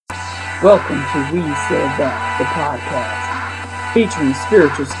Welcome to We Said That, the podcast, featuring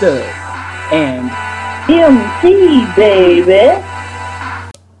Spiritual Stud and MC, baby.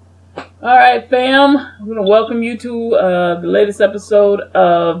 Alright, fam, I'm going to welcome you to the latest episode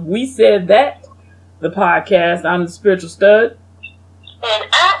of We Said That, the podcast. I'm the Spiritual Stud. And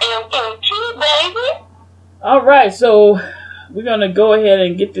I am MC, baby. Alright, so we're going to go ahead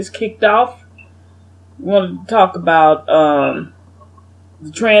and get this kicked off. We want to talk about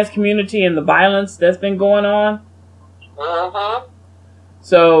the trans community and the violence that's been going on. Mm-hmm.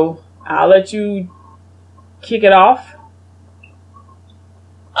 So I'll let you kick it off.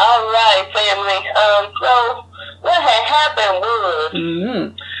 All right, family. So what had happened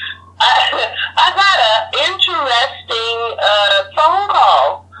was I got an interesting phone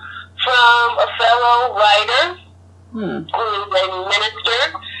call from a fellow writer who is a minister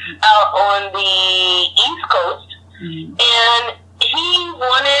out on the East Coast, and he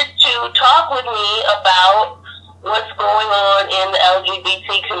wanted to talk with me about what's going on in the LGBT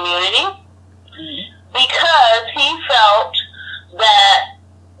community because he felt that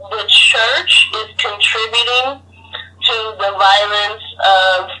the church is contributing to the violence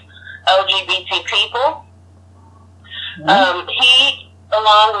of LGBT people. He,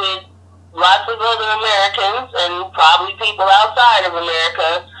 along with lots of other Americans and probably people outside of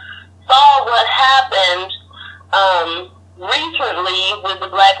America, saw what happened recently with the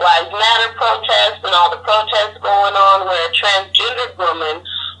Black Lives Matter protests and all the protests going on where a transgendered woman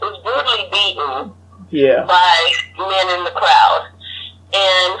was brutally beaten by men in the crowd.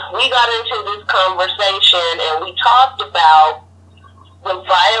 And we got into this conversation and we talked about the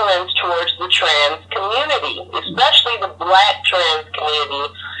violence towards the trans community, especially the Black trans community,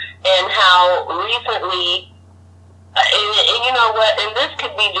 and how recently, and you know what, and this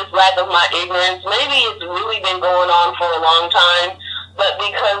could be just lack of my ignorance, maybe it's really been going on for a long time, but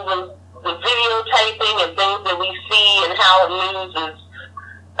because of the videotaping and things that we see and how news is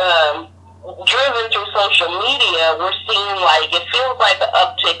driven through social media, we're seeing it feels like an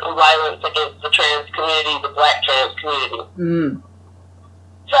uptick of violence against the trans community, the Black trans community.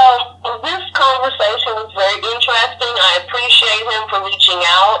 So this conversation was very interesting. I appreciate him for reaching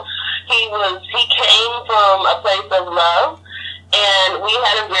out. He came from a place of love, and we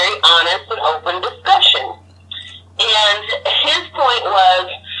had a very honest and open discussion. And his point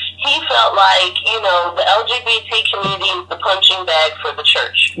was, he felt like, the LGBT community is the punching bag for the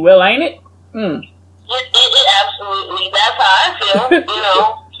church. Well, ain't it? It absolutely, that's how I feel,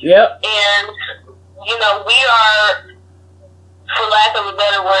 Yep. And, we are, for lack of a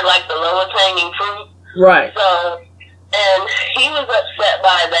better word, like the lowest hanging fruit. Right. So, and he was upset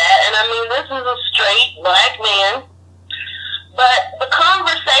by that. And I mean, this is a straight Black man. But the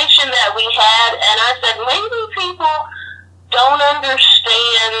conversation that we had, and I said, maybe people don't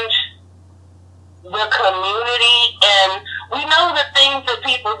understand the community, and we know the things that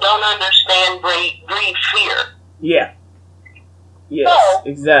people don't understand breed fear. Yeah. Yes, so,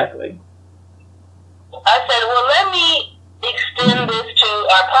 exactly. I said, well, let me extend this to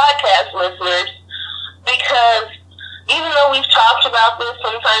our podcast listeners, because even though we've talked about this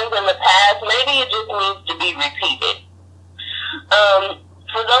sometimes in the past, maybe it just needs to be repeated.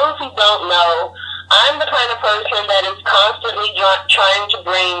 For those who don't know, I'm the kind of person that is constantly trying to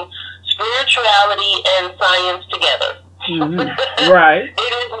bring spirituality and science together. Right.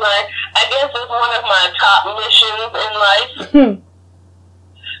 It is I guess it's one of my top missions in life.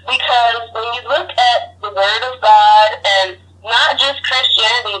 Because when you look at the Word of God, and not just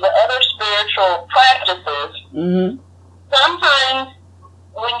Christianity, but other spiritual practices, sometimes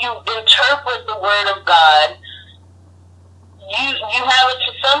when you interpret the Word of God,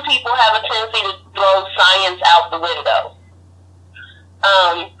 some people have a tendency to throw science out the window.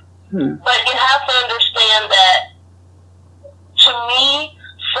 But you have to understand that, to me,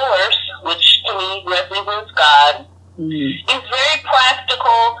 Source, which to me represents God, is very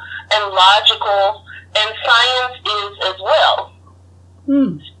practical and logical, and science is as well.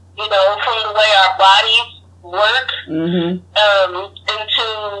 From the way our bodies work, into,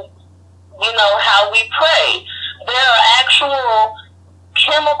 how we pray. There are actual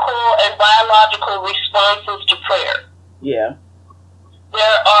chemical and biological responses to prayer. Yeah.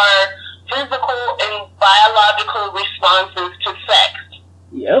 There are physical and biological responses to sex.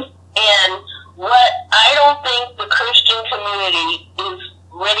 Yep. And what I don't think the Christian community is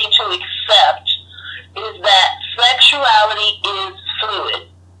ready to accept is that sexuality is fluid.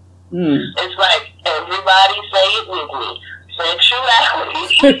 It's like, everybody say it with me. Sexuality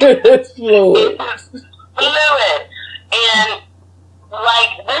is fluid. And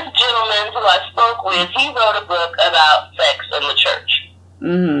like this gentleman who I spoke with, he wrote a book about sex in the church.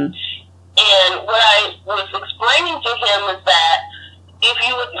 what I was explaining to him is that if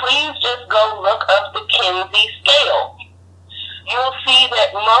you would please just go look up the Kinsey scale, you'll see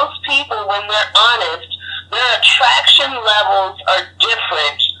that most people, when they're honest, their attraction levels are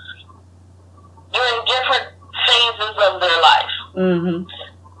different during different phases of their life. Mm-hmm.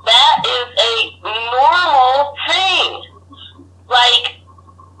 That is a normal thing. Like,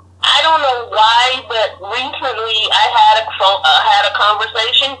 I don't know why, but recently I had a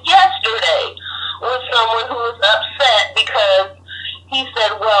conversation yesterday with someone who was upset because he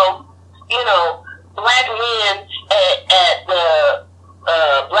said, well, you know, black men at the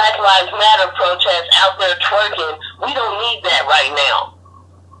Black Lives Matter protest out there twerking, we don't need that right now.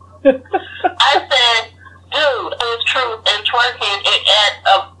 I said, dude, it's truth and twerking at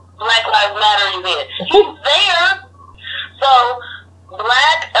a Black Lives Matter event. He's there. So,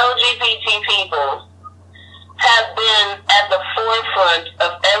 black LGBT people have been at the forefront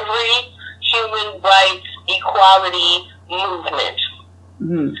of every human rights equality movement.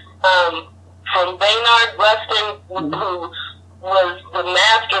 Mm-hmm. From Baynard Rustin, who was the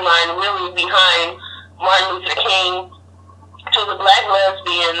mastermind really behind Martin Luther King, to the black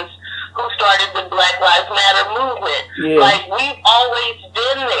lesbians who started the Black Lives Matter movement. Yeah. Like, we've always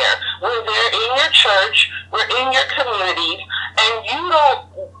been there. We're there in your church, we're in your communities, and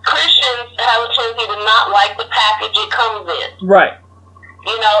Christians have a tendency to not like the package it comes in. Right.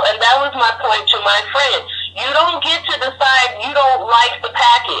 You know, and that was my point to my friend. You don't get to decide you don't like the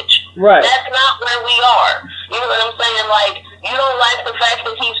package. Right. That's not where we are. You know what I'm saying? Like, you don't like the fact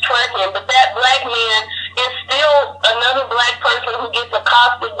that he's twerking, but that black man is still another black person who gets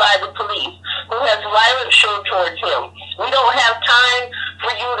accosted by the police, who has violence shown towards him. We don't have time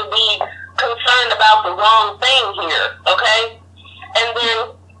for you to be concerned about the wrong thing here, okay? And then,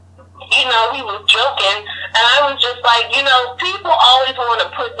 you know, he was joking, and I was just like, you know, people always want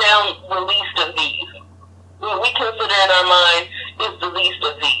to put down the least of these. What we consider in our mind is the least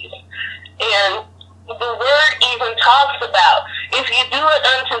of these. And the word even talks about, if you do it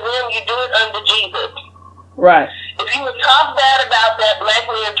unto them, you do it unto Jesus. Right. If you would talk bad about that black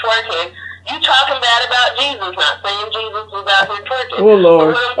man twerking, you talking bad about Jesus, not saying Jesus was out here twerking. Oh,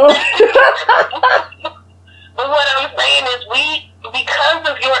 Lord. But what I'm saying is because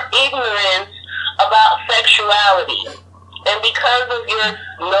of your ignorance about sexuality, and because of your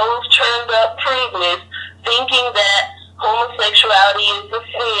nose turned up prudeness, thinking that homosexuality is a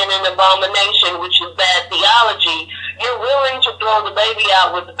sin and abomination, which is bad theology, you're willing to throw the baby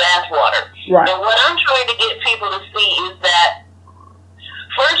out with the bathwater. Right. And what I'm trying to get people to see is that,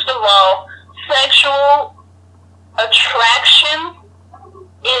 first of all, sexual attraction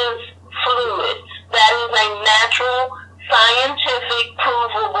is fluid. That is a natural, scientific,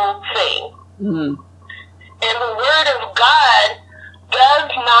 provable thing. Mm-hmm. And the Word of God does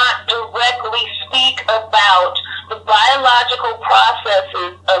not directly speak about the biological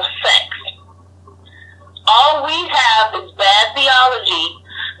processes of sex. All we have is bad theology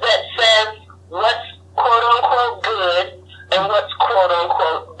that says what's quote-unquote good and what's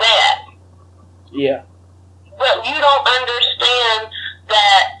quote-unquote bad. Yeah. But you don't understand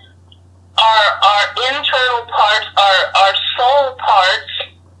that our internal parts, our soul parts,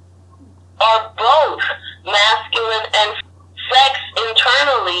 are both masculine and sex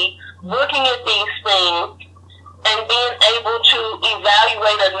internally, looking at these things and being able to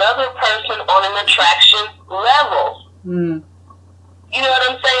evaluate another person on an attraction level. Mm. You know what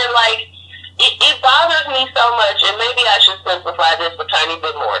I'm saying? Like, it bothers me so much, and maybe I should simplify this a tiny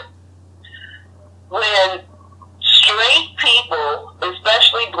bit more. When straight people,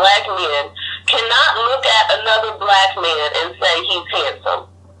 especially black men, cannot look at another black man and say he's handsome.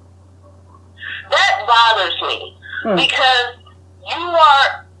 That bothers me, because you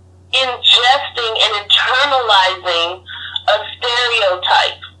are ingesting and internalizing a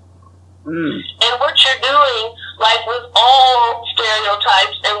stereotype. Mm. And what you're doing, like with all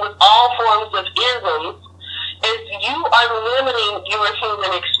stereotypes and with all forms of isms, is you are limiting your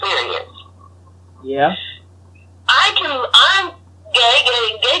human experience. Yeah. I'm gay.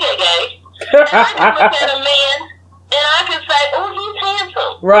 And I can look at a man and I can say, oh, he's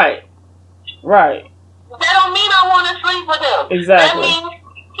handsome. Right. Right. That don't mean I want to sleep with him. Exactly. That means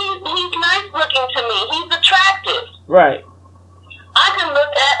he's nice looking to me. He's attractive. Right. I can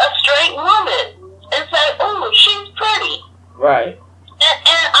look at a straight woman and say, oh, she's pretty. Right.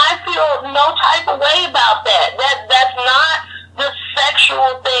 And I feel no type of way about that. That's not the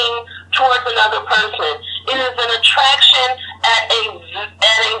sexual thing towards another person. It is an attraction at a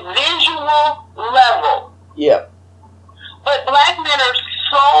visual level. Yeah. But black men are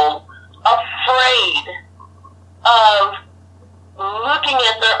so afraid of looking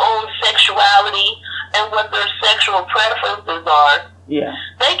at their own sexuality and what their sexual preferences are. Yeah.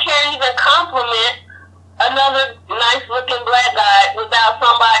 They can't even compliment another nice-looking black guy without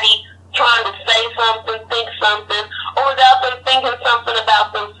somebody trying to say something, think something, or without them thinking something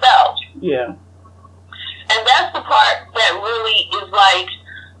about themselves. Yeah. And that's the part that really is like,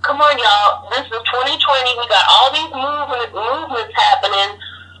 come on, y'all, this is 2020. We got all these movements happening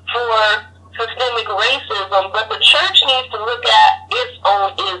for systemic racism, but the church needs to look at its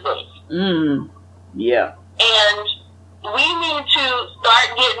own isms. Yeah. And we need to start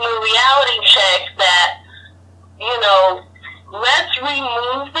getting a reality check that, you know, let's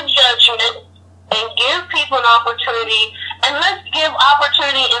remove the judgment and give people an opportunity, and let's give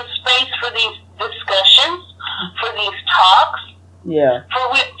opportunity and space for these discussions, for these talks,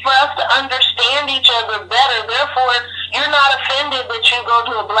 for us to understand each other better. Therefore, you're not offended that you go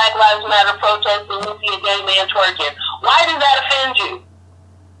to a Black Lives Matter protest and you see a gay man twerking. Why does that offend you?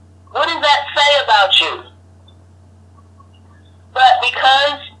 What does that say about you? But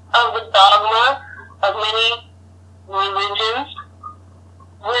because of the dogma of many religions,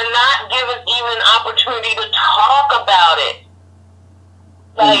 we're not given even an opportunity to talk about it.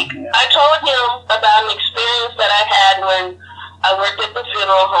 Like, I told him about an experience that I had when I worked at the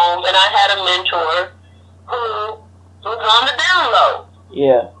funeral home, and I had a mentor who was on the down low.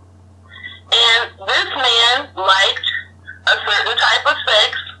 Yeah. And this man liked a certain type of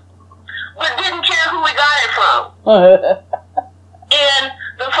sex, but didn't care who he got it from. And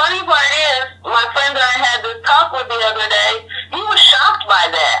the funny part is, my friend that I had this talk with the other day, he was shocked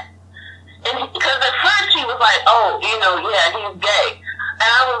by that. And because at first he was like, oh, you know, yeah, he's gay. And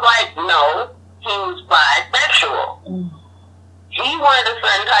I was like, no, he was bisexual. He wanted a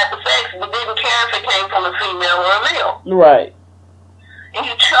certain type of sex, but didn't care if it came from a female or a male. Right. And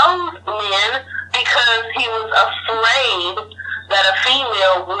he chose men because he was afraid that a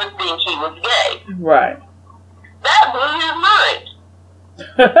female would think he was gay. Right. That blew his mind.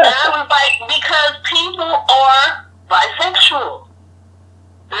 And I was like, because people are bisexual.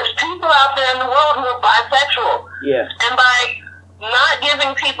 There's people out there in the world who are bisexual. Yeah. And by not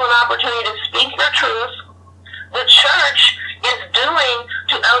giving people an opportunity to speak their truth, the church is doing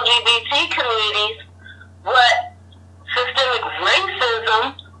to LGBT communities what systemic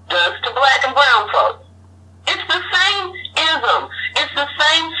racism does to black and brown folks. It's the same ism. It's the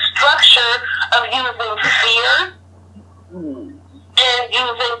same structure of using fear and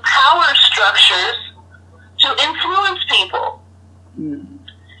using power structures to influence people. And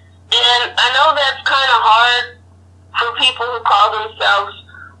I know that's kind of hard for people who call themselves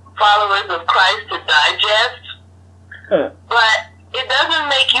followers of Christ to digest, but it doesn't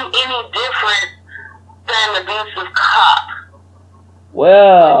make you any different than an abusive cop.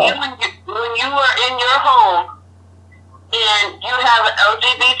 Well, when you are in your home and you have an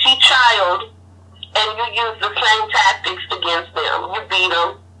LGBT child and you use the same tactics against them, you beat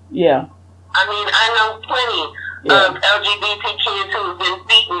them. Yeah. I mean, I know plenty of LGBT kids who've been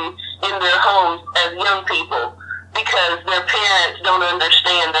beaten in their homes as young people because their parents don't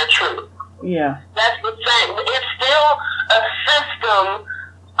understand their truth. Yeah. That's the same. It's still a system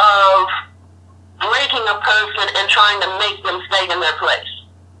of breaking a person and trying to make them stay in their place.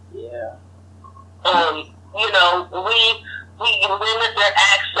 Yeah. You know, we limit their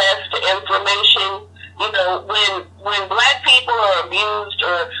access to information. You know, when black people are abused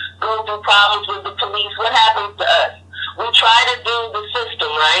or go through problems with the police, what happens to us? We try to do the system,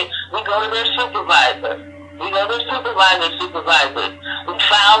 right? We go to their supervisor. We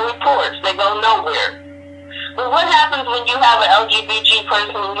file reports. They go nowhere. But what happens when you have an LGBT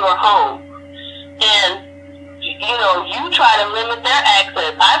person in your home and, you know, you try to limit their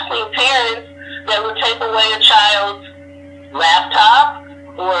access? I've seen parents that would take away a child's laptop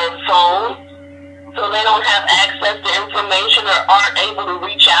or phone so they don't have access to information or aren't able to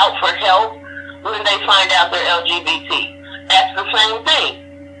reach out for help when they find out they're LGBT. That's the same thing.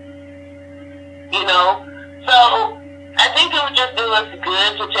 You know? So I think it would just do us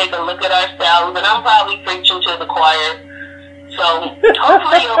good to take a look at ourselves, and I'm probably preaching to the choir. So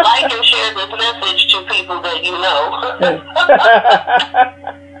hopefully you'll like and share this message to people that you know.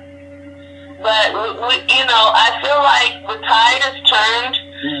 But, you know, I feel like the tide has turned,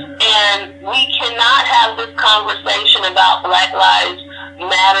 and we cannot have this conversation about Black lives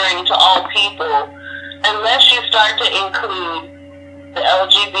mattering to all people unless you start to include the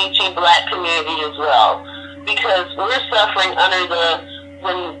LGBT Black community as well, because we're suffering under the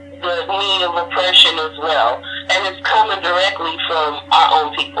need of oppression as well, and it's coming directly from our own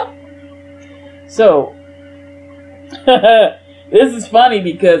people. So, this is funny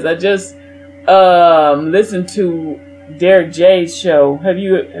because I just listened to Derek J's show. Have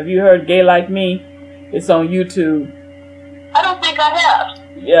you heard Gay Like Me? It's on YouTube. I don't think I have.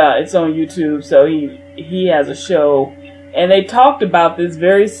 Yeah, it's on YouTube. So he has a show, and they talked about this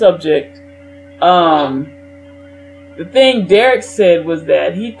very subject. The thing Derek said was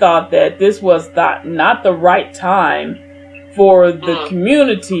that he thought that this was not the right time for the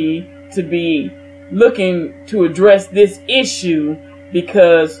community to be looking to address this issue,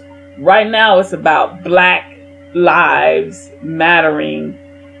 because right now it's about Black lives mattering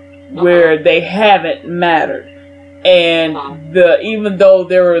where they haven't mattered. And even though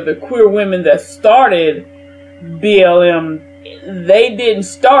there were the queer women that started BLM, they didn't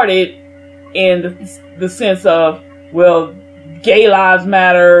start it in the sense of, well, gay lives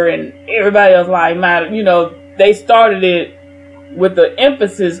matter and everybody else lives matter. You know, they started it with the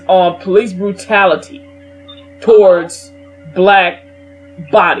emphasis on police brutality towards Black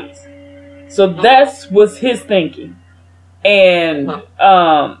bodies. So that was his thinking. And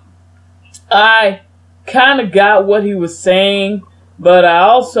I kind of got what he was saying, but I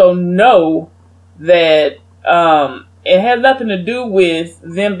also know that it had nothing to do with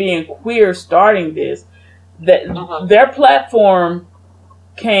them being queer starting this. That their platform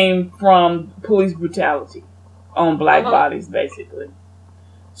came from police brutality on Black bodies, basically.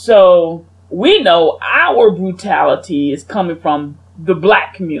 So we know our brutality is coming from the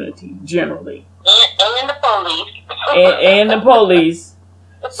Black community generally, and the police, and the police.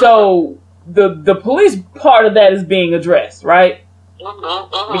 So the police part of that is being addressed, right?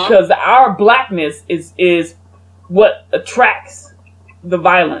 Because our Blackness is what attracts the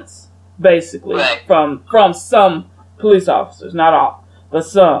violence, basically, right, from some police officers, not all, but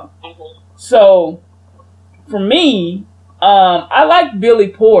some. So for me, I like Billy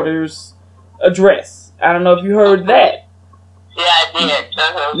Porter's address. I don't know if you heard that. Yeah, I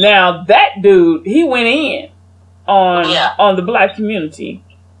did. Now that dude, he went in on the Black community,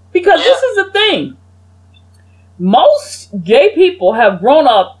 because this is the thing. Most gay people have grown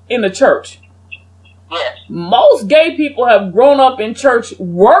up in the church. Yes. Most gay people have grown up in church,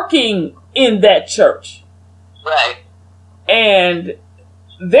 working in that church. Right. And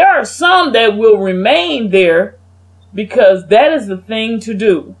there are some that will remain there because that is the thing to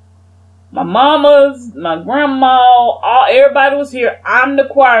do. My mama's, my grandma, everybody was here. I'm the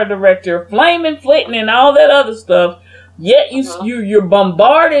choir director, flaming, flitting, and all that other stuff. Yet you're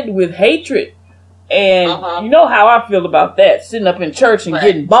bombarded with hatred. And you know how I feel about that. Sitting up in church and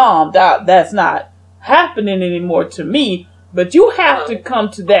getting bombed out. That's not happening anymore to me. But you have to come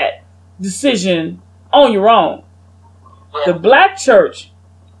to that decision on your own. The Black church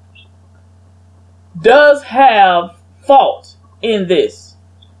does have fault in this,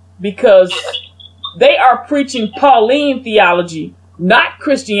 because they are preaching Pauline theology, not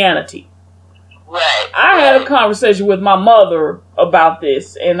Christianity. Right. I had a conversation with my mother about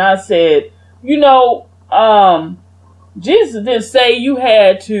this, and I said, you know, Jesus didn't say you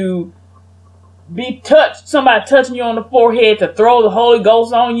had to be touched, somebody touching you on the forehead to throw the Holy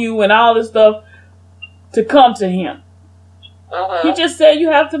Ghost on you and all this stuff to come to him. He just said you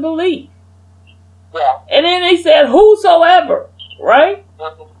have to believe. Yeah. And then he said whosoever, right?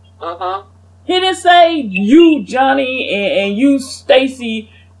 He didn't say you, Johnny, and you, Stacy,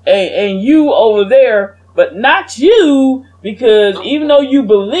 and you over there, but not you, because even though you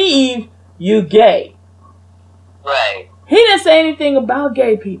believe, you gay. Right. He didn't say anything about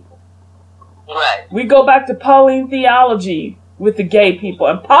gay people. Right. We go back to Pauline theology with the gay people,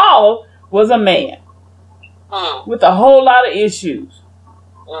 and Paul was a man with a whole lot of issues.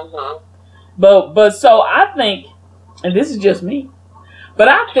 But so I think, and this is just me, but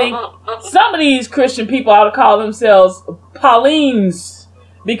I think some of these Christian people ought to call themselves Paulines,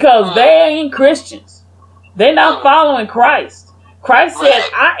 because they ain't Christians. They're not following Christ. Christ said,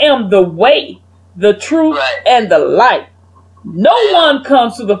 I am the way, the truth, and the light. No one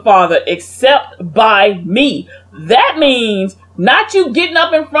comes to the Father except by me. That means not you getting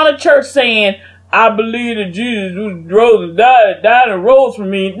up in front of church saying, I believe that Jesus rose and died and rose for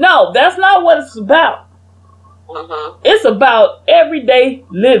me. No, that's not what it's about. It's about everyday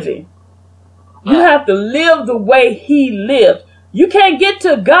living. You have to live the way he lived. You can't get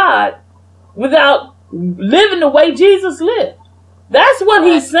to God without living the way Jesus lived. That's what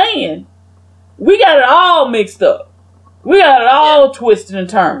he's saying. We got it all mixed up. We got it all twisted and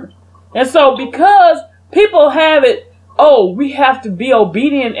turned. And so because people have it, oh, we have to be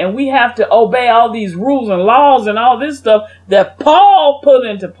obedient and we have to obey all these rules and laws and all this stuff that Paul put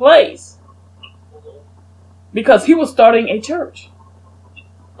into place, because he was starting a church.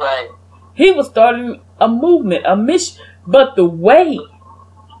 Right. He was starting a movement, a mission. But the way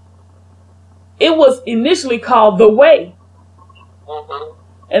it was initially called the way. Mm-hmm.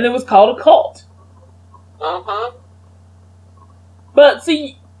 And it was called a cult. Mm-hmm. But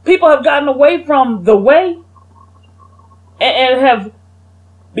see, people have gotten away from the way and have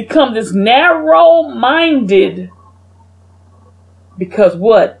become this narrow-minded, because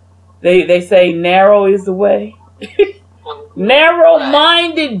what? They say narrow is the way.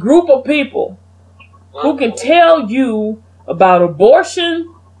 Narrow-minded group of people who can tell you about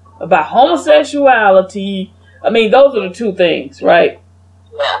abortion, about homosexuality. I mean, those are the two things, right?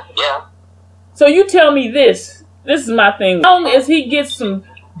 Yeah. So you tell me this. This is my thing. As long as he gets some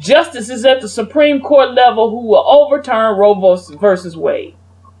justices at the Supreme Court level who will overturn Roe versus Wade.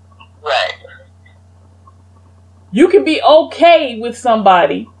 Right. You can be okay with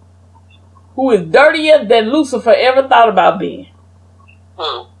somebody who is dirtier than Lucifer ever thought about being.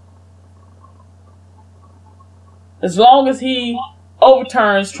 As long as he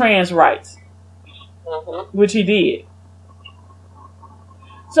overturns trans rights. Which he did.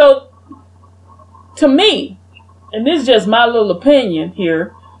 So, to me, and this is just my little opinion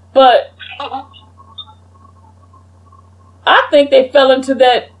here, but I think they fell into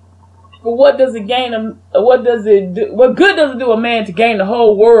that. But what does it gain him? What does it do? What good does it do a man to gain the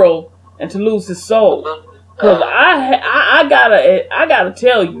whole world and to lose his soul? Because I gotta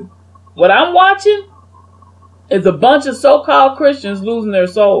tell you, what I'm watching is a bunch of so-called Christians losing their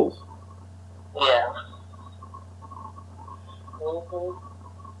souls. Yeah.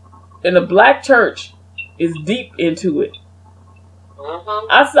 And the black church is deep into it.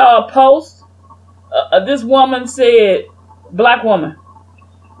 I saw a post. This woman said, black woman,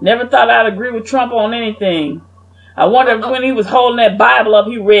 never thought I'd agree with Trump on anything. I wonder if when he was holding that Bible up,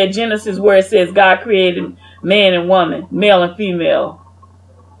 he read Genesis where it says God created man and woman, male and female.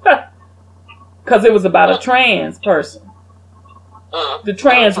 Because it was about a trans person. The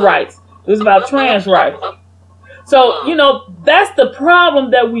trans rights. It was about trans rights. So, you know, that's the problem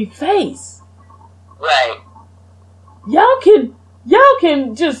that we face. Right. Y'all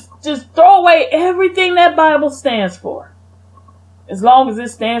can just throw away everything that Bible stands for. As long as it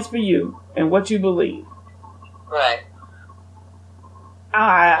stands for you and what you believe. Right.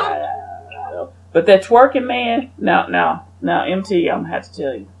 But that twerking man, now, MT, I'm gonna have to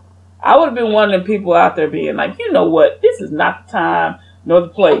tell you. I would have been one of them people out there being like, you know what? This is not the time nor the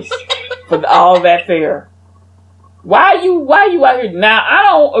place for all that fair. Why you out here? Now, I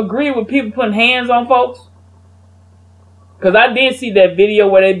don't agree with people putting hands on folks. Because I did see that video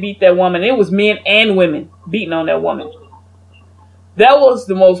where they beat that woman. It was men and women beating on that woman. That was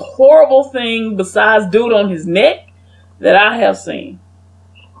the most horrible thing besides dude on his neck that I have seen.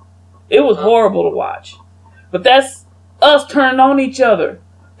 It was horrible to watch. But that's us turning on each other.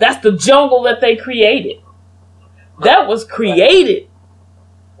 That's the jungle that they created. That was created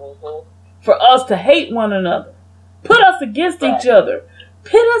for us to hate one another. Put us against each other.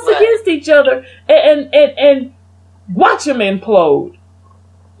 Pit us against each other and watch them implode.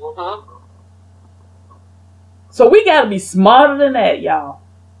 So we got to be smarter than that, y'all.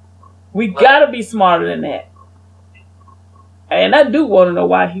 We got to be smarter than that. And I do want to know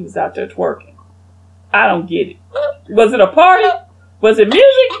why he was out there twerking. I don't get it. Was it a party? Was it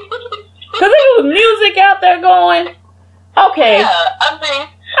music? Because if it was music out there going, okay. Yeah,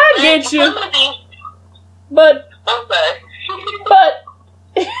 I get you. But I'm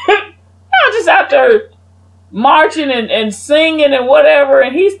just out there marching and singing and whatever,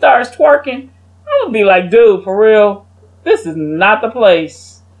 and he starts twerking. I'm gonna be like, dude, for real, this is not the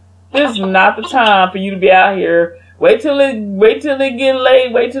place. This is not the time for you to be out here. Wait till they get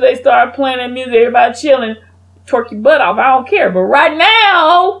late. Wait till they start playing that music. Everybody chilling, twerk your butt off. I don't care. But right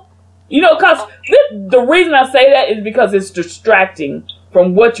now, you know, cause the reason I say that is because it's distracting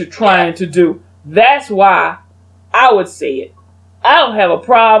from what you're trying to do. That's why I would say it. I don't have a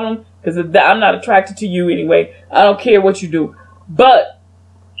problem because I'm not attracted to you anyway. I don't care what you do. But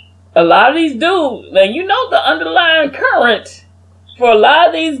a lot of these dudes, now you know the underlying current for a lot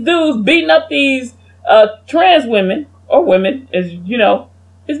of these dudes beating up these trans women or women, is, you know,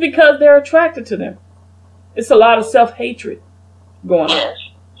 is because they're attracted to them. It's a lot of self-hatred going on.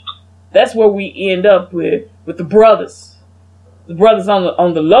 That's where we end up with the brothers. The brothers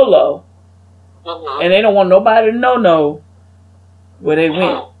on the low. And they don't want nobody to know where they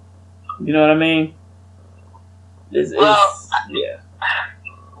went. You know what I mean? It's yeah.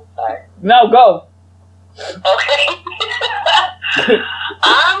 I'm sorry. No, go. Okay.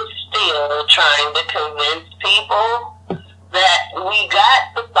 I'm still trying to convince people that we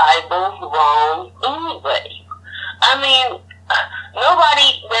got the Bible wrong anyway. I mean,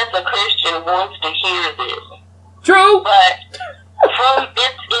 nobody that's a Christian wants to hear this. True. But from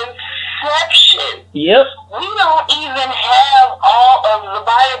its inception. Yep. We don't even have all of the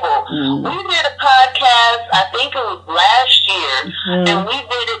Bible. We did a podcast, I think it was last year, and we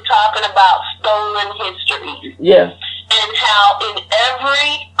did it talking about stolen history. Yeah. And how in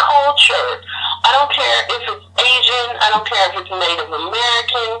every culture, I don't care if it's Asian, I don't care if it's Native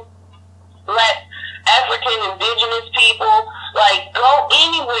American, Black, African, indigenous people, like, go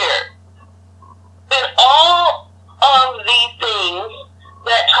anywhere. And all of these things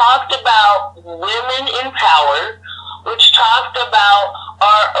that talked about women in power, which talked about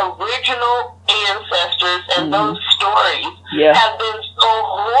our original ancestors and those stories have been so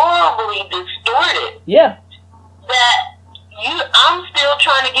horribly distorted that I'm still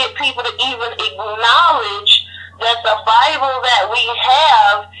trying to get people to even acknowledge that the Bible that we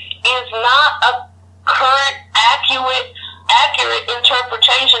have is not a current, accurate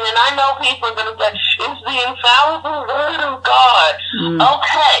interpretation. And I know people are going to say, it's the infallible word of God.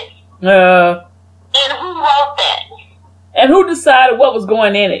 Okay. And who wrote that? And who decided what was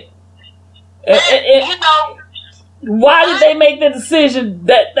going in it? You know, why did they make the decision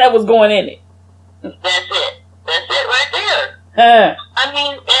that was going in it? That's it. That's it right there. I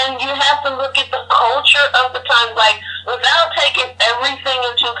mean, and you have to look at the culture of the time, like, without taking everything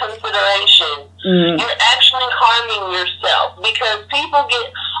into consideration, you're actually harming yourself, because people get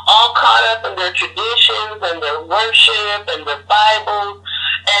all caught up in their traditions and their worship and their Bibles,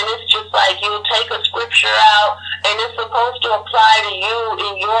 and it's just like you'll take a scripture out and it's supposed to apply to you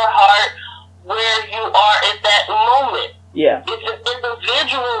in your heart where you are at that moment. Yeah. It's an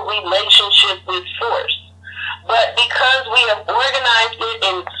individual relationship with force. But because we have organized it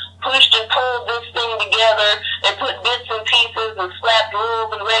and pushed and pulled this thing together and put bits and pieces and slapped rules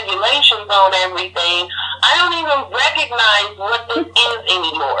and regulations on everything, I don't even recognize what this is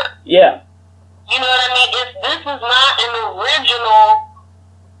anymore. Yeah. You know what I mean? This is not an original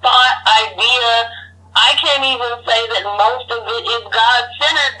thought, idea. I can't even say that most of it is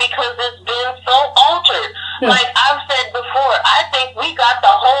God-centered because it's been so altered. Like I've said before, I think we got the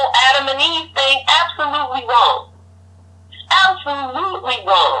whole Adam and Eve thing absolutely wrong. Absolutely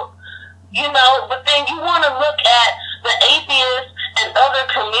wrong. You know, but then you want to look at the atheists and other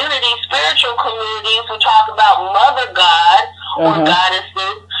communities, spiritual communities who talk about Mother God or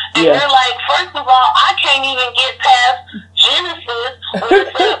goddesses, and you're like, first of all, I can't even get past Genesis where it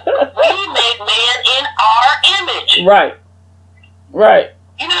says we made man in our image. Right. Right.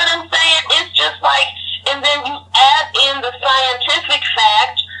 You know what I'm saying? It's just like, and then you add in the scientific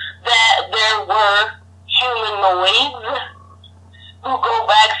fact that there were humanoids who go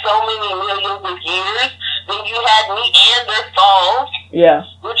back so many millions of years. Then you had Neanderthals,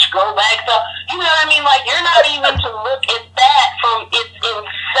 which go back so, you know what I mean? Like, you're not even to look at that from its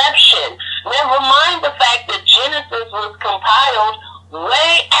inception. Never mind the fact that Genesis was compiled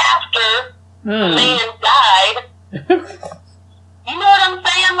way after man died. You know what I'm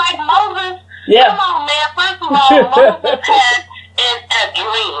saying? Like Moses, come on, man. First of all, Moses had a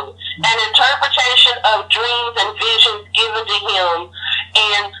dream, an interpretation of dreams and visions given to him,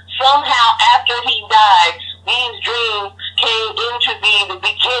 and somehow after he died, these dreams came into be the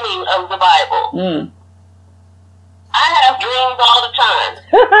beginning of the Bible. I have dreams all the time.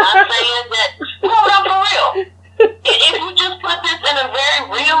 I'm saying that, no, I'm for real. If you just put this in a very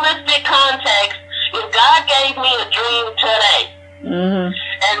realistic context, if God gave me a dream today,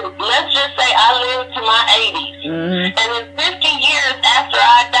 and let's just say I lived to my 80s, and in 50 years after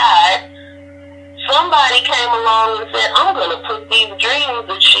I died, somebody came along and said, I'm going to put these dreams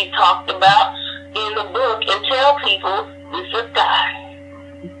that she talked about in the book and tell people this is God.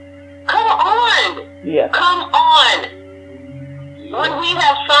 Come on. Yeah. Come on. When we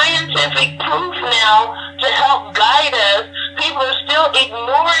have scientific proof now to help guide us, people are still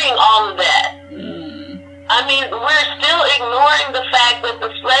ignoring all of that. I mean, we're still ignoring the fact that the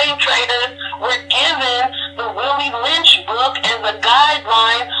slave traders were given the Willie Lynch book and the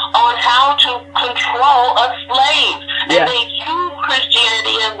guideline on how to control a slave. And they use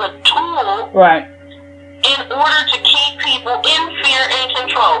Christianity as a tool in order to keep people in fear and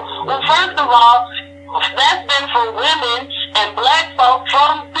control. Well, first of all, that's been for women and black folks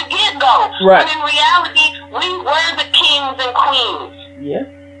from the get-go. But in reality, we were the kings and queens.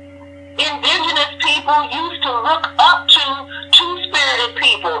 Indigenous people used to look up to two-spirited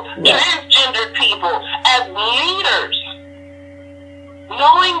people, transgendered people, as leaders,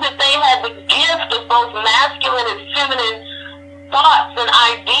 knowing that they had the gift of both masculine and feminine thoughts and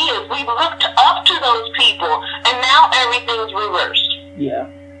ideas. We looked up to those people, and now everything's reversed.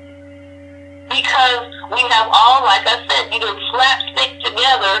 Because we have all, like I said, you can slapstick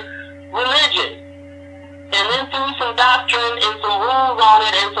together religion. and then threw some doctrine and some rules on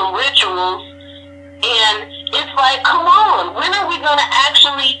it and some rituals. And it's like, come on, when are we going to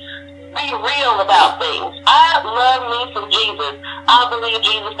actually be real about things? I love me some Jesus. I believe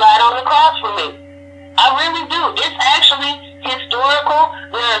Jesus died on the cross for me. I really do. It's actually historical.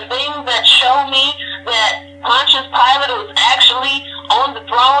 There are things that show me that Pontius Pilate was actually on the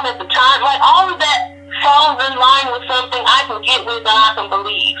throne at the time. Like, all of that falls in line with something I can get with and I can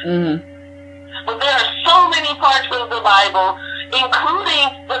believe. Mm-hmm. But there are so many parts of the Bible, including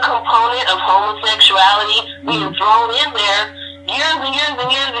the component of homosexuality being thrown in there years and years and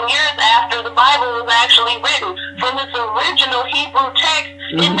years and years after the Bible was actually written. From its original Hebrew text,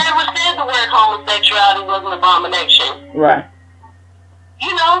 it never said the word homosexuality was an abomination. Right. You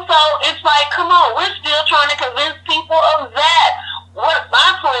know, so it's like, come on, we're still trying to convince people of that. What my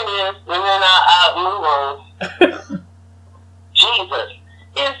point is, and then I'll move on, Jesus,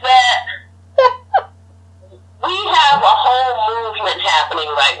 is that we have a whole movement happening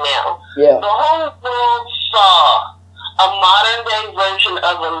right now. Yeah. The whole world saw a modern-day version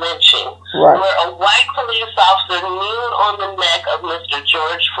of a lynching, where a white police officer kneeled on the neck of Mr.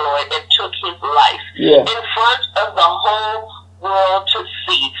 George Floyd and took his life in front of the whole world to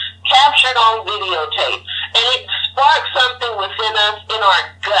see, captured on videotape. And it sparked something within us in our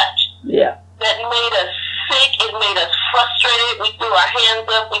gut that made us sick. It made us frustrated. We threw our hands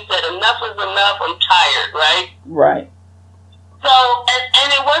up. We said, enough is enough. I'm tired, right? Right. So, and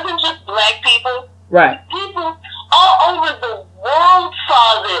it wasn't just black people. Right. People all over the world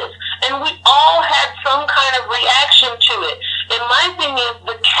saw this, and we all had some kind of reaction to it. And my thing is,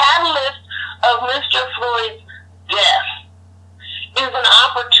 the catalyst of Mr. Floyd's death is an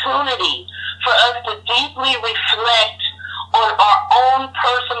opportunity for us to deeply reflect on our own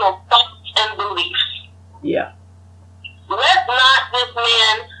personal thoughts and beliefs. Yeah. Let not this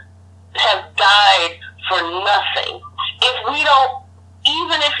man have died for nothing. If we don't,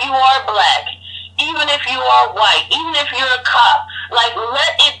 even if you are black, even if you are white, even if you're a cop, like,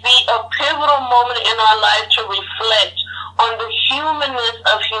 let it be a pivotal moment in our life to reflect on the humanness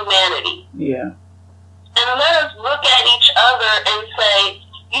of humanity. Yeah. And let us look at each other and say,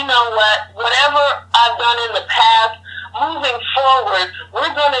 you know what, whatever I've done in the past, moving forward,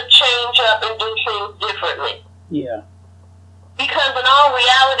 we're going to change up and do things differently. Yeah. Because in all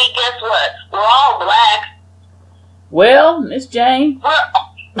reality, guess what? We're all black. Well, Miss Jane,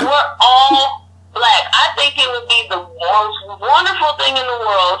 We're all black. I think it would be the most wonderful thing in the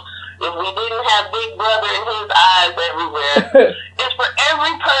world if we didn't have Big Brother and his eyes everywhere. It's for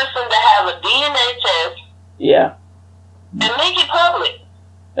every person to have a DNA test. Yeah. And make it public.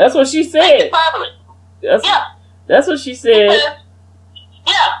 That's what she said. Make it public. That's what she said. Because,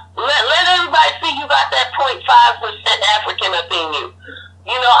 let everybody see you got that 0.5% African up in you.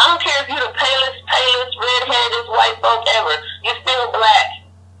 You know, I don't care if you're the palest, red-headed white folk ever. You're still black.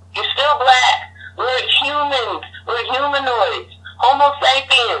 You're still black. We're humans. We're humanoids. Homo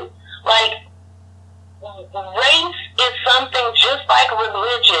sapiens. Like, race is something just like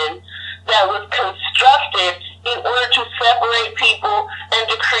religion that was constructed in order to separate people and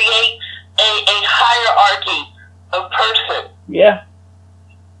to create a hierarchy of person. Yeah.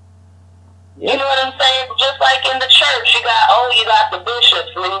 You know what I'm saying? Just like in the church, you got the bishops,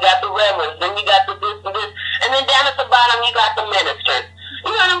 and then you got the reverends, then you got the this and this, and then down at the bottom you got the ministers.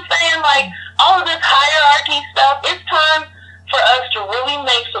 You know what I'm saying? Like, all of this hierarchy stuff, it's time for us to really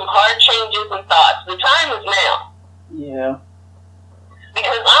make some hard changes and thoughts. The time is now. Yeah.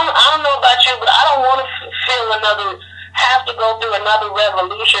 Because I don't know about you, but I don't want to have to go through another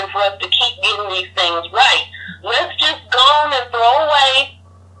revolution for us to keep getting these things right. Let's just go on and throw away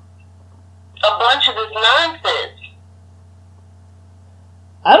a bunch of this nonsense.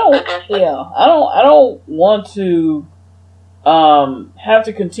 I don't want to have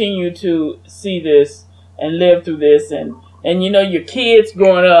to continue to see this and live through this and you know, your kids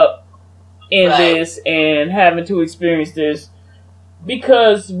growing up in this and having to experience this,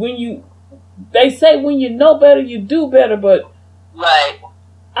 because they say when you know better you do better, but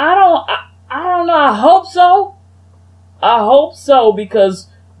I don't know. I hope so because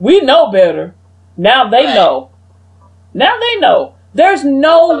we know better. Now they know. There's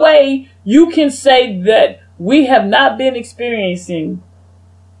no way you can say that we have not been experiencing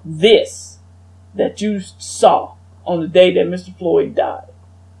this that you saw on the day that Mr. Floyd died.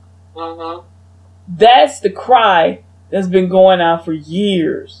 Mm-hmm. That's the cry that's been going on for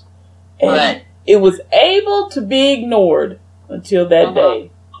years. And it was able to be ignored until that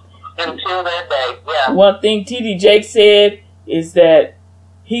day. Until that day, yeah. One thing T.D. Jakes said is that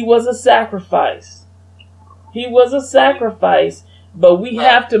he was a sacrifice. He was a sacrifice, but we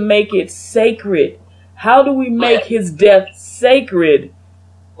have to make it sacred How do we make his death sacred?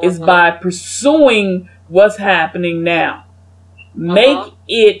 Is by pursuing what's happening now. Make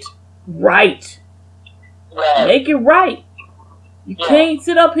it right. Make it right. You can't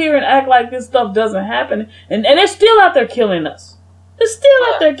sit up here and act like this stuff doesn't happen. And they're still out there killing us. They're still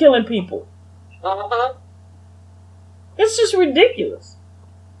out there killing people. It's just ridiculous.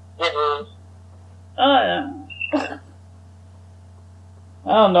 I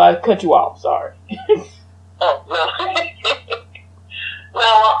don't know. I cut you off. Sorry. Oh, no.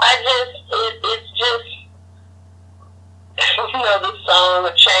 No, it's just, the song,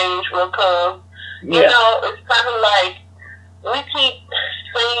 "A Change Will Come." It's kind of like, we keep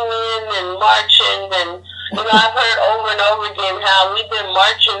singing and marching, and, I've heard over and over again how we've been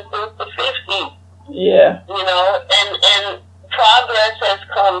marching since the 50s. Yeah. And progress has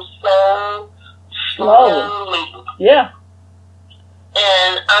come so slowly. Yeah.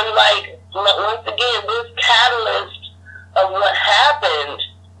 And I'm like, once again, this catalyst of what happened,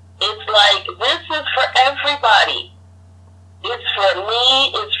 it's like, this is for everybody. It's for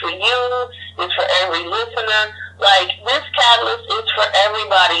me, it's for you, it's for every listener. Like, this catalyst is for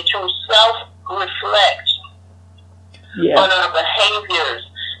everybody to self-reflect on our behaviors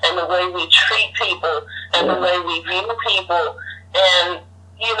and the way we treat people and the way we view people. And,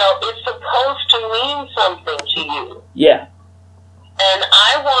 it's supposed to mean something to you. Yeah. And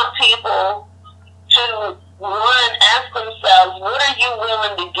I want people to, one, ask themselves, what are you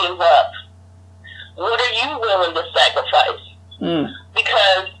willing to give up? What are you willing to sacrifice?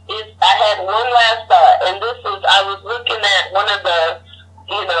 Because I had one last thought, and I was looking at one of the,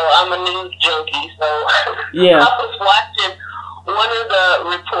 I'm a news junkie, so I was watching one of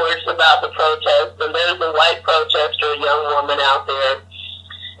the reports about the protest, and there's a white protester, a young woman out there,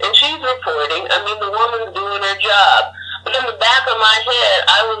 and she's reporting. I mean, the woman's doing her job. But in the back of my head,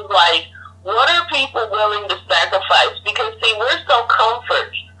 I was like, what are people willing to sacrifice? Because, see, we're so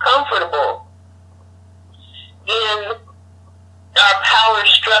comfortable in our power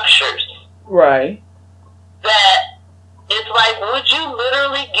structures. Right. That it's like, would you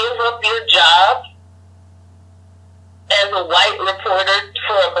literally give up your job as a white reporter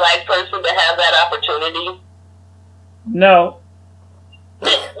for a black person to have that opportunity? No. The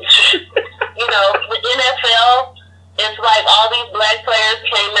NFL, it's like all these black players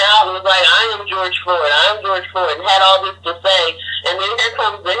came out and was like, I am George Floyd, and had all this to say. And then here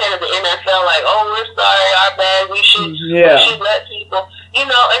comes the head of the NFL like, oh, we're sorry, our bad, we should let people,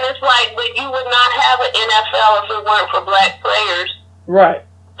 and it's like, but you would not have an NFL if it weren't for black players. Right.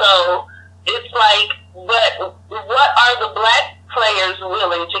 So it's like, but what are the black players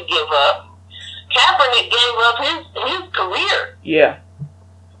willing to give up? Kaepernick gave up his career. Yeah.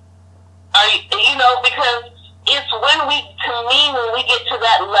 Because it's when we get to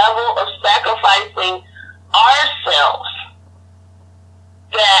that level of sacrificing ourselves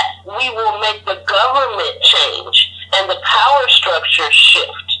that we will make the government change and the power structure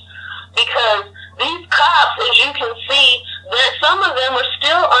shift. Because these cops, as you can see, some of them are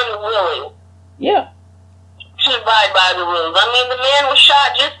still unwilling to abide by the rules. I mean, the man was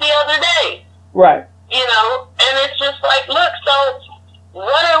shot just the other day. Right. And it's just like, look, so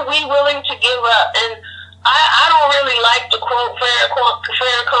what are we willing to give up? And I don't really like to quote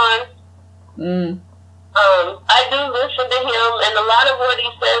Farrakhan. I do listen to him, and a lot of what he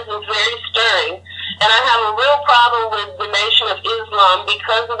says is very stirring. And I have a real problem with the Nation of Islam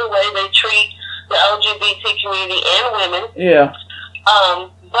because of the way they treat the LGBT community and women. Yeah.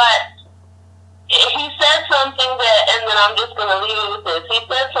 But he said something and then I'm just going to leave it with this. He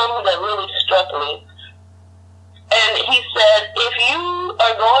said something that really struck me. And he said, if you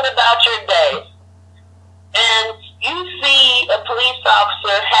are going about your day and you see a police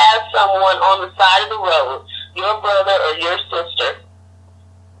officer has someone on the side of the road, your brother or your sister,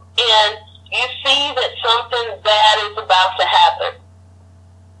 and you see that something bad is about to happen,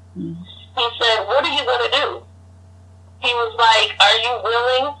 he said, what are you going to do? He was like, are you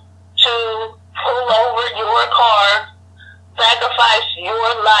willing to pull over your car, sacrifice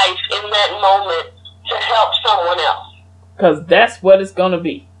your life in that moment to help someone else? Because that's what it's going to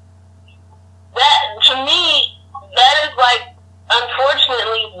be. That, to me, that is like,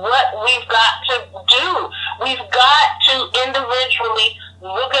 unfortunately, what we've got to do. We've got to individually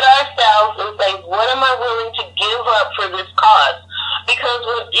look at ourselves and say, what am I willing to give up for this cause? Because,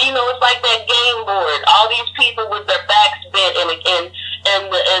 it's like that game board. All these people with their backs bent and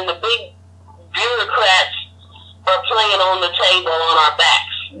the big bureaucrats are playing on the table on our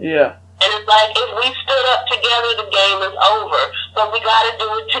backs. Yeah. And it's like, if we stood up together, the game is over. But we got to do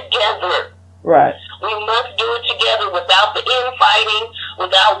it together. Right. We must do it together without the infighting,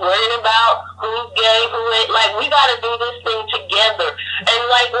 without worrying about who's gay, who ain't. Like, we got to do this thing together. And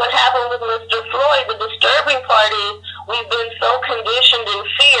like what happened with Mr. Floyd, the disturbing part is we've been so conditioned in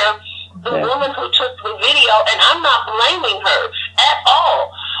fear. The woman who took the video, and I'm not blaming her at all,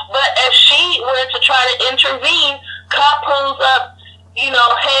 but as she went to try to intervene, cop pulls up,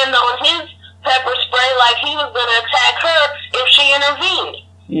 hand on his pepper spray like he was going to attack her if she intervened.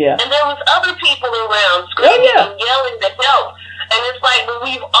 Yeah. And there was other people around screaming and yelling to help. And it's like,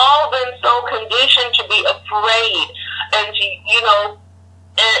 we've all been so conditioned to be afraid and to,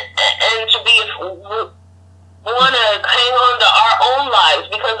 and to be want to hang on to our own lives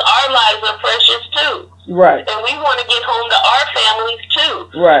because our lives are precious too. Right. And we want to get home to our families too.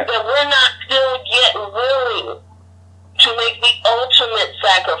 Right. But we're not still yet willing to make the ultimate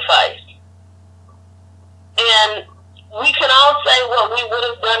sacrifice. And we can all say what we would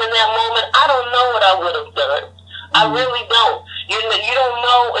have done in that moment. I don't know what I would have done. I really don't. You don't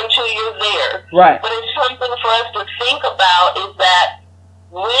know until you're there. Right. But it's something for us to think about is that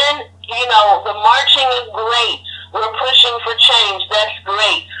when, the marching is great, we're pushing for change, that's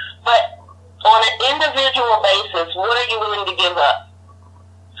great. But on an individual basis, what are you willing to give up?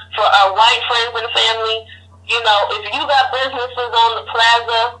 For our white friends and family, if you got businesses on the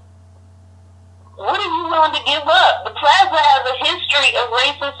plaza, what are you willing to give up? The plaza has a history of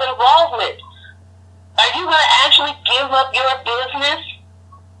racist involvement. Are you going to actually give up your business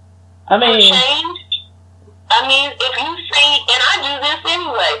for change? If you see, and I do this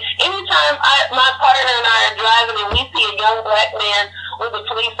anyway, anytime my partner and I are driving and we see a young black man with a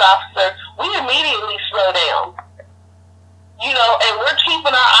police officer, we immediately slow down. And we're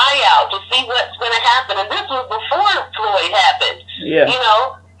keeping our eye out to see what's going to happen. And this was before Floyd happened. Yeah.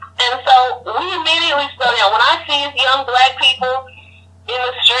 And so we immediately slow down. When I see young black people in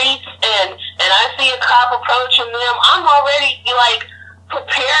the streets and I see a cop approaching them, I'm already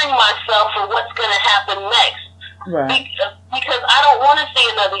preparing myself for what's going to happen next. Right. Because I don't want to see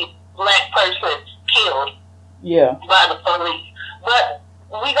another black person killed by the police. But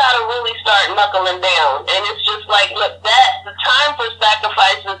we got to really start knuckling down. And it's just like, look, the time for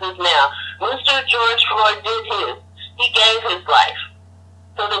sacrifices is now. Mr. George Floyd did his. He gave his life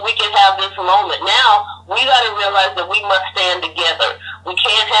so that we can have this moment. Now, we got to realize that we must stand together. We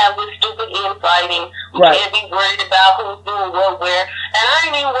can't have this stupid infighting. We can't be worried about who's doing what where. And I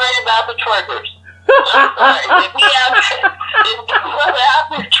ain't even worried about the twerkers. I'm sorry. If he out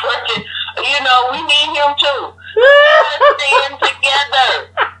there twerking, we need him too. We gotta stand together.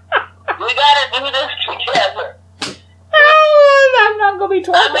 We gotta do this together. I'm not gonna be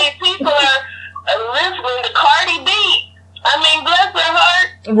twerking. People are listening to Cardi B. Bless her heart.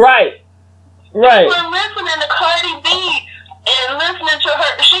 Right. People are listening to Cardi B and listening to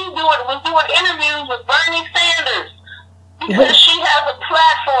her. She was doing interviews with Bernie Sanders. Because she has a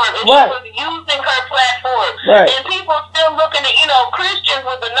platform and she was using her platform. Right. And people still looking at, Christians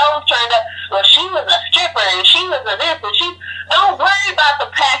with the nose turned up. Well, she was a stripper and she was a this and she. Don't worry about the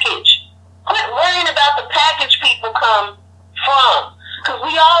package. Quit worrying about the package people come from. Because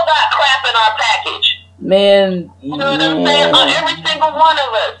we all got crap in our package. Man. You know what I'm saying? On every single one of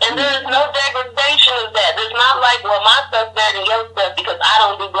us. And there's no degradation of that. There's not like, well, my stuff's better than your stuff because I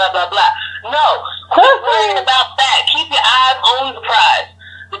don't do blah, blah, blah. No. Quit worrying about that. Keep your eyes on the prize.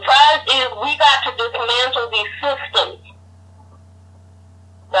 The prize is we got to dismantle these systems.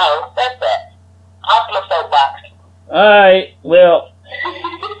 So, that's that. Off my soapbox. Alright, well.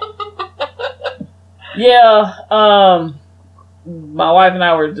 My wife and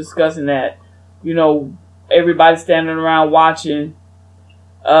I were discussing that. Everybody standing around watching.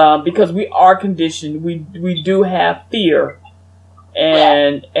 Because we are conditioned. We do have fear.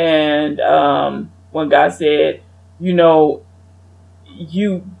 And one guy said,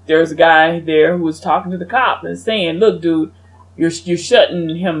 there's a guy there who was talking to the cop and saying, look, dude, you're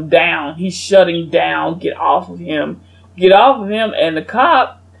shutting him down. He's shutting down. Get off of him. Get off of him. And the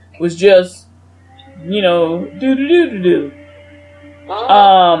cop was just, do.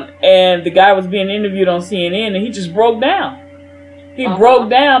 And the guy was being interviewed on CNN and he just broke down. He broke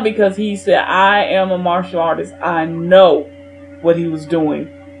down because he said, I am a martial artist. I know what he was doing.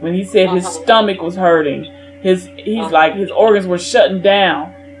 When he said his stomach was hurting, his organs were shutting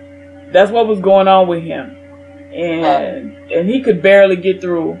down. That's what was going on with him. And he could barely get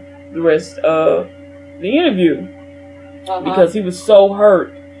through the rest of the interview because he was so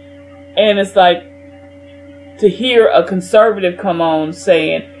hurt. And it's like to hear a conservative come on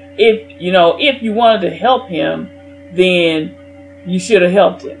saying, if you wanted to help him, then you should have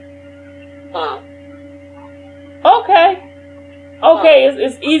helped him. Okay,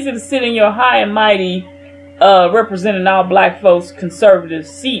 it's easy to sit in your high and mighty representing all black folks' conservative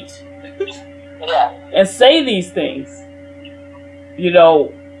seat and say these things,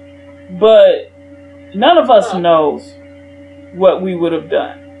 but none of us knows what we would have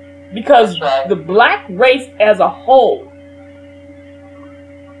done, because the black race as a whole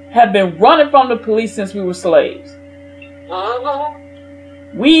have been running from the police since we were slaves.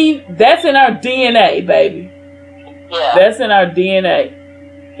 That's in our DNA, baby. That's in our DNA.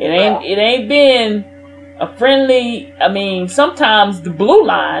 It ain't been a friendly. I mean, sometimes the blue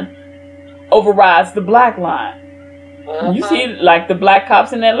line overrides the black line. You see, like the black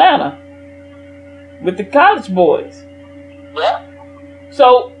cops in Atlanta with the college boys.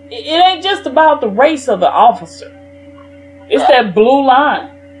 So it ain't just about the race of the officer. It's that blue line.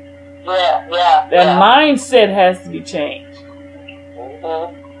 That mindset has to be changed.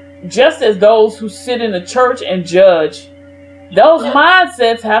 Just as those who sit in the church and judge, those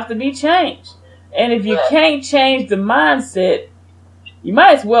mindsets have to be changed. And if you can't change the mindset, you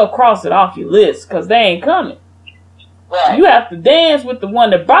might as well cross it off your list, because they ain't coming. You have to dance with the one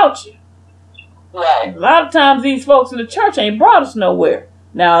that brought you. A lot of times these folks in the church ain't brought us nowhere.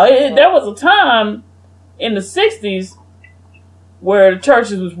 Now, there was a time in the 60s where the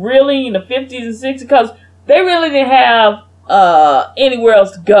churches was really in the 50s and 60s, because they really didn't have anywhere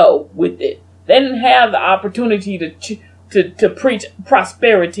else to go with it. They didn't have the opportunity to preach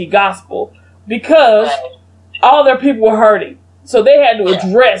prosperity gospel, because all their people were hurting. So they had to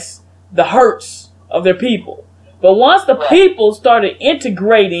address the hurts of their people. But once the people started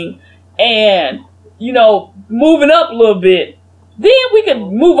integrating and, moving up a little bit, then we could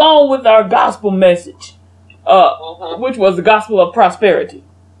move on with our gospel message, which was the gospel of prosperity.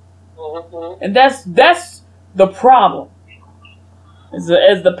 And that's the problem. As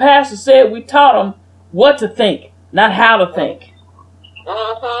the pastor said, we taught them what to think, not how to think.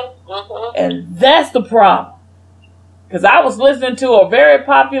 And that's the problem. Because I was listening to a very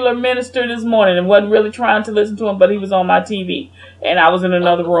popular minister this morning and wasn't really trying to listen to him, but he was on my TV. And I was in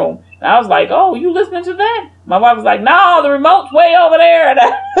another room. And I was like, oh, you listening to that? My wife was like, no, the remote's way over there.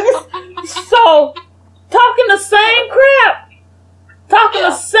 So, talking the same crap.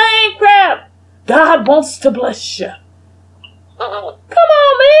 God wants to bless you. Come on,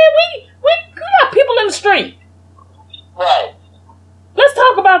 man. We got people in the street. Let's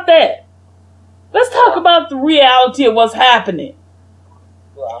talk about that. Let's talk about the reality of what's happening.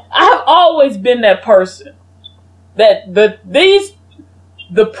 I've always been that person that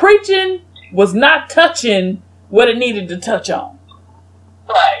the preaching was not touching what it needed to touch on.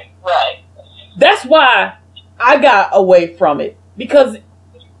 That's why I got away from it, because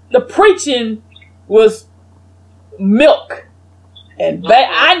the preaching was milk, and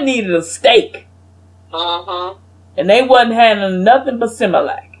I needed a steak, and they wasn't having nothing but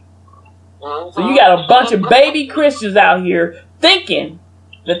Similac. So you got a bunch of baby Christians out here thinking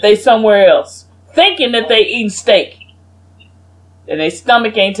that they somewhere else, thinking that they eating steak, and their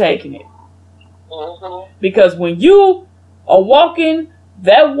stomach ain't taking it. Because when you are walking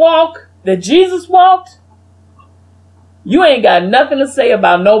that walk that Jesus walked, you ain't got nothing to say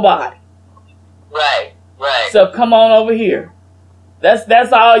about nobody. So come on over here.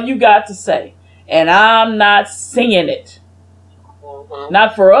 That's all you got to say. And I'm not singing it.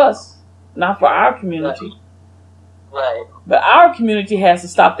 Not for us. Not for our community. But our community has to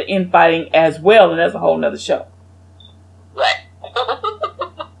stop the infighting as well, and that's a whole nother show.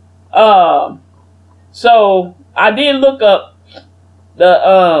 So I did look up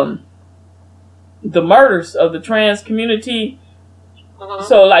the murders of the trans community.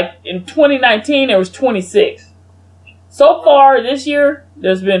 So like in 2019 there was 26. So far this year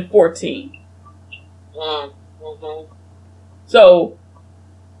there's been 14. So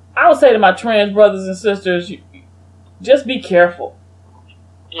I would say to my trans brothers and sisters, just be careful.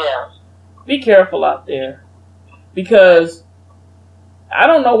 Be careful out there. Because I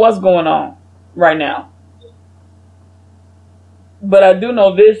don't know what's going on right now. But I do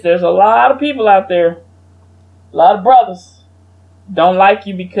know this. There's a lot of people out there, a lot of brothers, don't like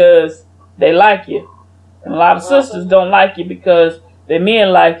you because they like you. And a lot of sisters don't like you because their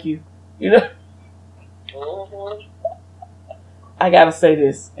men like you. I gotta say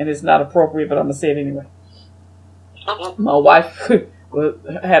this, and it's not appropriate, but I'm gonna say it anyway. My wife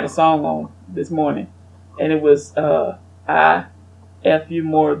had a song on this morning, and it was I F you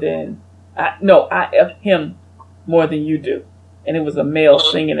more than I F him more than you do, and it was a male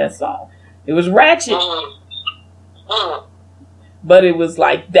singing that song. It was ratchet, but it was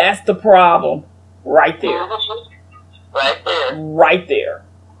like, that's the problem right there, right there.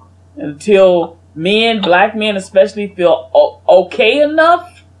 Until men, black men especially, feel okay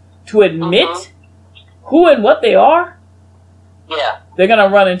enough to admit who and what they are, they're going to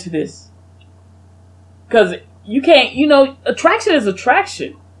run into this. Because you can't, attraction is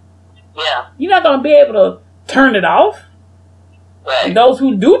attraction. Yeah. You're not going to be able to turn it off. Right. And those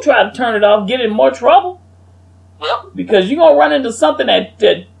who do try to turn it off get in more trouble. Yep. Because you're going to run into something that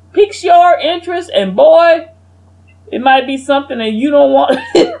piques your interest, and boy, it might be something that you don't want.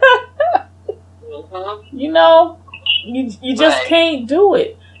 You just can't do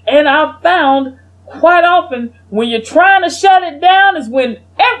it. And I've found quite often when you're trying to shut it down is when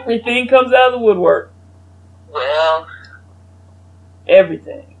everything comes out of the woodwork. Well,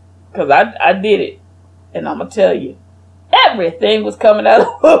 everything. Because I did it. And I'm going to tell you, everything was coming out of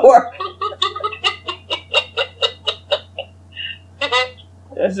the woodwork.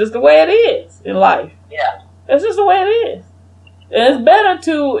 That's just the way it is in life. Yeah. That's just the way it is. And it's better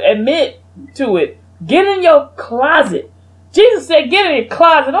to admit to it. Get in your closet. Jesus said, get in your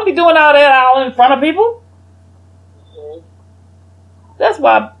closet. Don't be doing all that out in front of people. Mm-hmm. That's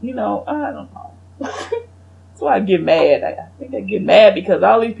why, I don't know. That's why I get mad. I think I get mad because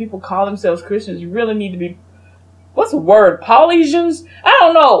all these people call themselves Christians. You really need to be, what's the word? Paulesians? I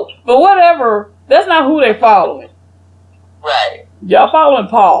don't know. But whatever. That's not who they're following. Right. Y'all following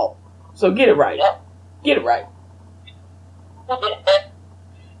Paul. So get it right. Yep. Get it right.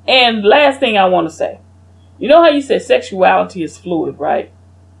 And last thing I want to say. You know how you said sexuality is fluid, right?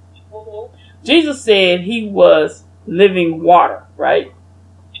 Mm-hmm. Jesus said he was living water, right?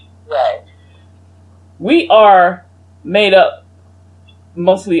 Right. We are made up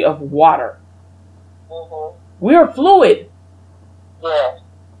mostly of water. Mm-hmm. We are fluid. Yeah.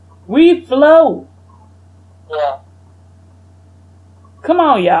 We flow. Yeah. Come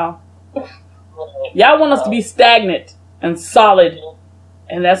on, y'all. Y'all want us to be stagnant and solid,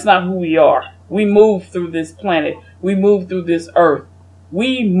 and that's not who we are. We move through this planet. We move through this earth.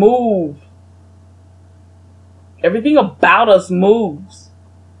 We move. Everything about us moves.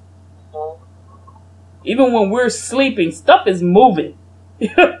 Even when we're sleeping, stuff is moving.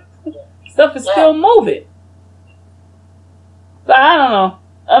 Stuff is still moving. So I don't know.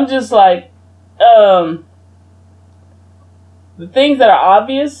 I'm just like, the things that are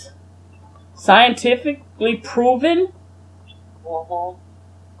obvious, scientifically proven,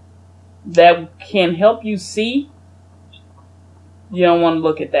 that can help you see, you don't want to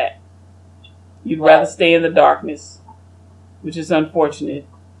look at that. You'd rather stay in the darkness, which is unfortunate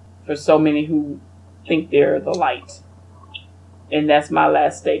for so many who think they're the light. And that's my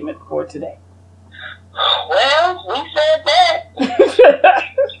last statement for today. Well, we said that.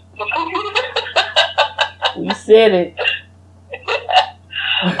 We said it.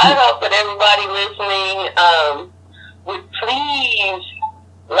 I hope that everybody listening would please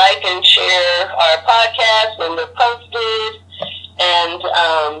like and share our podcast when they're posted, and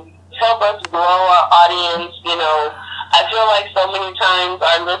help us grow our audience. I feel like so many times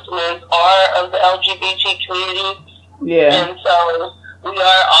our listeners are of the LGBT community. Yeah. And so we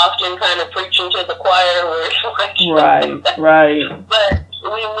are often kind of preaching to the choir where it's like, right. But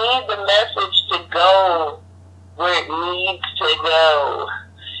we need the message to go where it needs to go.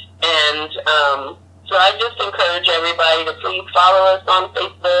 And so I just encourage everybody to please follow us on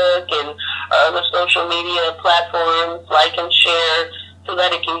Facebook and our other social media platforms, like and share, so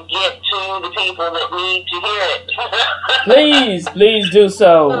that it can get to the people that need to hear it. Please do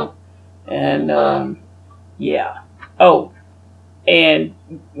so. And yeah. Oh, and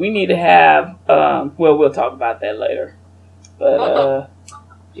we need to have, we'll talk about that later. But,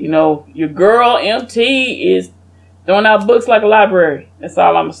 your girl MT is throwing out books like a library. That's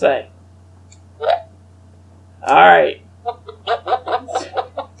all I'm going to say. Yeah. All right.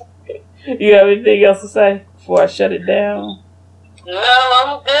 You have anything else to say before I shut it down? No,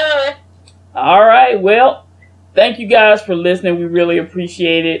 I'm good. All right. Well, thank you guys for listening. We really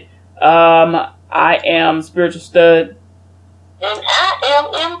appreciate it. I am Spiritual Stud. And I am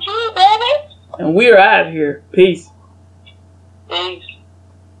MT, baby. And we're out of here. Peace. Peace.